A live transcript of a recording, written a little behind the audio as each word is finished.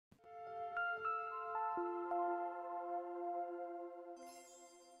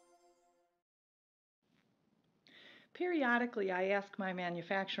Periodically, I ask my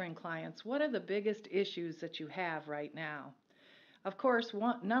manufacturing clients, what are the biggest issues that you have right now? Of course,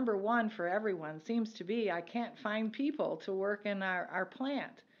 number one for everyone seems to be I can't find people to work in our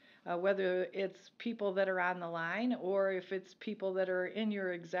plant, whether it's people that are on the line or if it's people that are in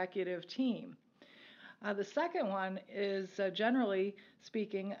your executive team. The second one is, generally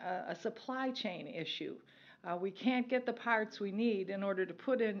speaking, a supply chain issue. We can't get the parts we need in order to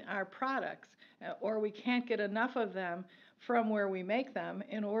put in our products, or we can't get enough of them from where we make them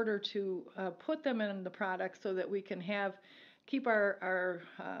in order to put them in the products so that we can keep our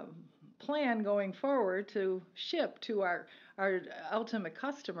plan going forward to ship to our ultimate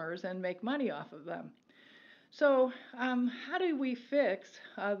customers and make money off of them. So, how do we fix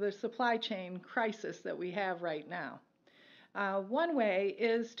the supply chain crisis that we have right now? One way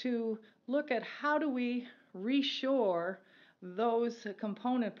is to look at how do we reshore those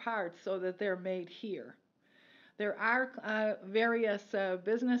component parts so that they're made here. There are various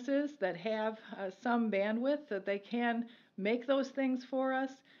businesses that have some bandwidth that they can make those things for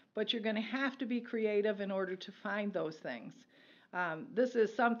us, but you're going to have to be creative in order to find those things. This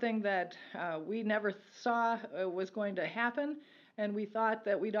is something that we never saw was going to happen, and we thought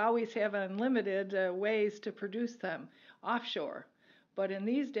that we'd always have unlimited ways to produce them offshore. But in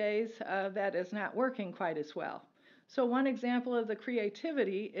these days, that is not working quite as well. So one example of the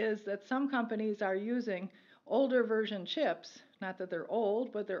creativity is that some companies are using older version chips, not that they're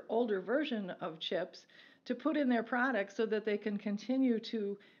old, but they're older version of chips, to put in their products so that they can continue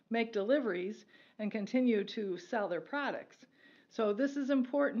to make deliveries and continue to sell their products. So this is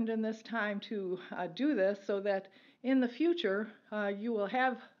important in this time to do this so that in the future you will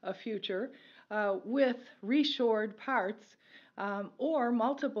have a future with reshored parts or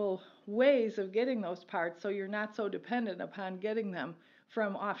multiple ways of getting those parts so you're not so dependent upon getting them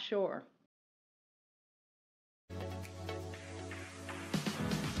from offshore.